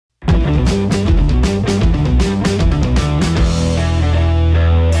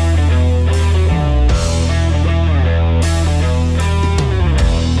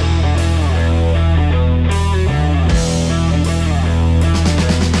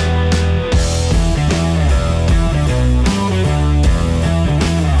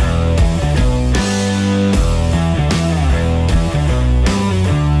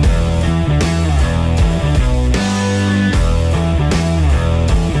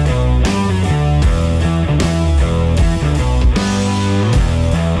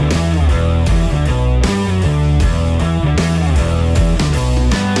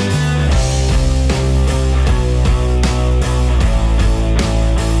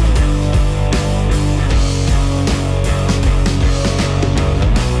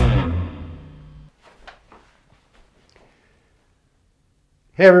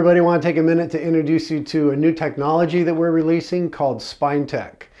Hey everybody, I want to take a minute to introduce you to a new technology that we're releasing called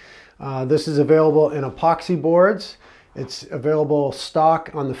Spine-Tek. This is available in epoxy boards. It's available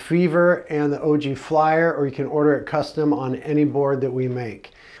stock on the Fever and the OG Flyer, or you can order it custom on any board that we make.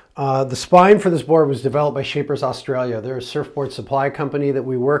 The spine for this board was developed by Shapers Australia. They're a surfboard supply company that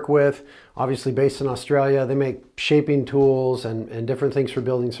we work with, obviously based in Australia. They make shaping tools and different things for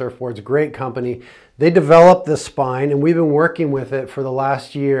building surfboards. Great company. They developed this spine and we've been working with it for the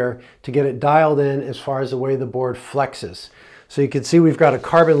last year to get it dialed in as far as the way the board flexes. So you can see we've got a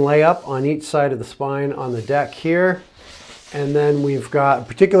carbon layup on each side of the spine on the deck here. And then we've got a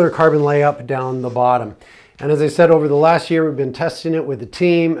particular carbon layup down the bottom. And as I said, over the last year, we've been testing it with the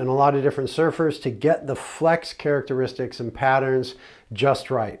team and a lot of different surfers to get the flex characteristics and patterns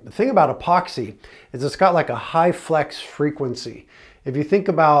just right. The thing about epoxy is it's got like a high flex frequency. If you think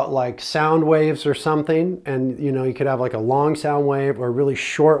about like sound waves or something, and you could have like a long sound wave or a really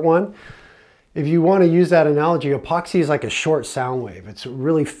short one. If you want to use that analogy, epoxy is like a short sound wave. It's a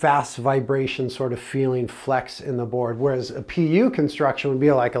really fast vibration sort of feeling flex in the board, whereas a PU construction would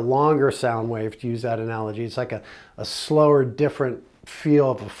be like a longer sound wave, to use that analogy. It's like a slower, different feel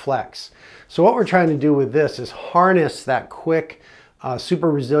of a flex. So what we're trying to do with this is harness that quick, super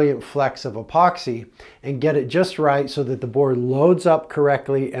resilient flex of epoxy and get it just right so that the board loads up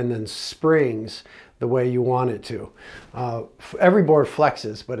correctly and then springs the way you want it to. Every board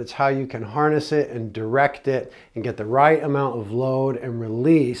flexes, but it's how you can harness it and direct it and get the right amount of load and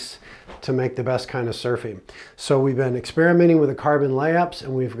release to make the best kind of surfing. So we've been experimenting with the carbon layups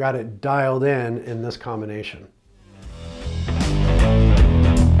and we've got it dialed in this combination.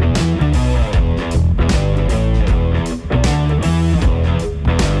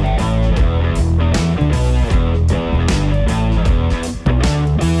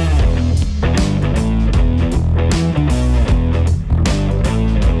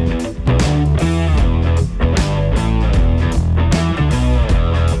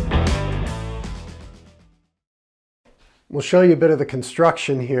 We'll show you a bit of the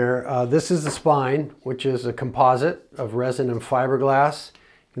construction here. This is the spine, which is a composite of resin and fiberglass.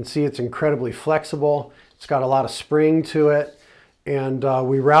 You can see it's incredibly flexible. It's got a lot of spring to it. And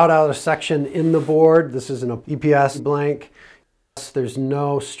we route out a section in the board. This is an EPS blank. There's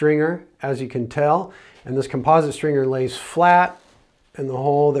no stringer, as you can tell. And this composite stringer lays flat in the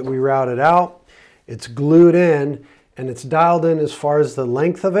hole that we routed out. It's glued in. And it's dialed in as far as the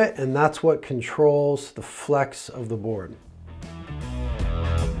length of it, and that's what controls the flex of the board.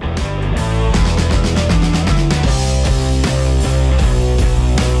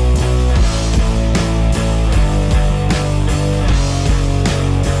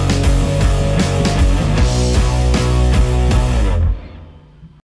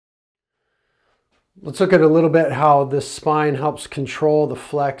 Let's look at a little bit how this spine helps control the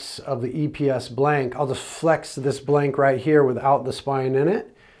flex of the EPS blank. I'll just flex this blank right here without the spine in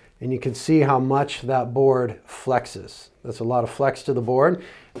it. And you can see how much that board flexes. That's a lot of flex to the board.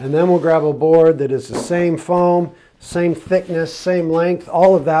 And then we'll grab a board that is the same foam, same thickness, same length,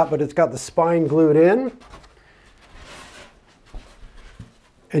 all of that, but it's got the spine glued in.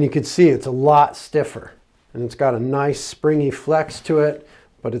 And you can see it's a lot stiffer. And it's got a nice springy flex to it,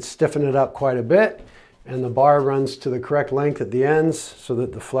 but it's stiffened it up quite a bit. And the bar runs to the correct length at the ends so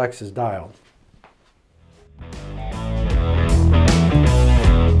that the flex is dialed.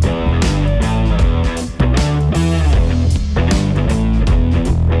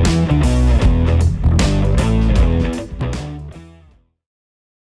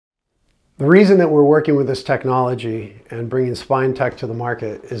 The reason that we're working with this technology and bringing Spine-Tek to the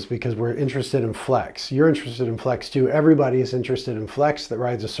market is because we're interested in flex. You're interested in flex too. Everybody is interested in flex that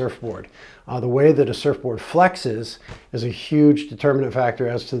rides a surfboard. The way that a surfboard flexes is a huge determinant factor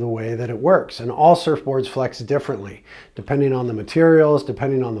as to the way that it works. And all surfboards flex differently, depending on the materials,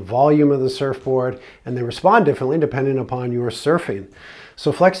 depending on the volume of the surfboard, and they respond differently depending upon your surfing.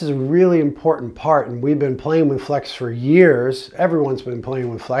 So flex is a really important part, and we've been playing with flex for years. Everyone's been playing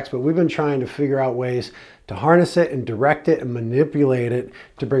with flex, but we've been trying to figure out ways to harness it and direct it and manipulate it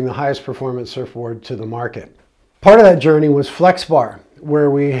to bring the highest performance surfboard to the market. Part of that journey was FlexBar,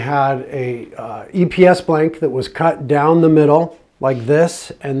 where we had a EPS blank that was cut down the middle like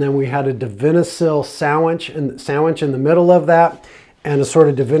this, and then we had a Divinasil sandwich in the middle of that, and a sort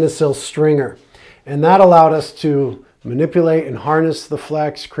of Divinasil stringer. And that allowed us to manipulate and harness the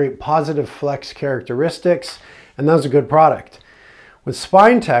flex, create positive flex characteristics, and that was a good product. With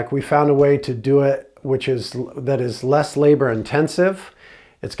Spine-Tek, we found a way to do it that is less labor intensive.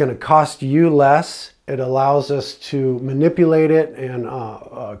 It's going to cost you less. It allows us to manipulate it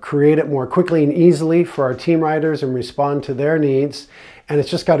and create it more quickly and easily for our team riders and respond to their needs. and it's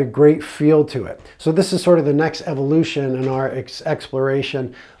just got a great feel to it. So this is sort of the next evolution in our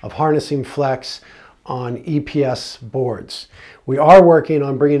exploration of harnessing flex on EPS boards. We are working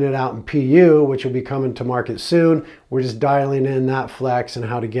on bringing it out in PU, which will be coming to market soon. We're just dialing in that flex and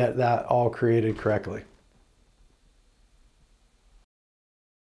how to get that all created correctly.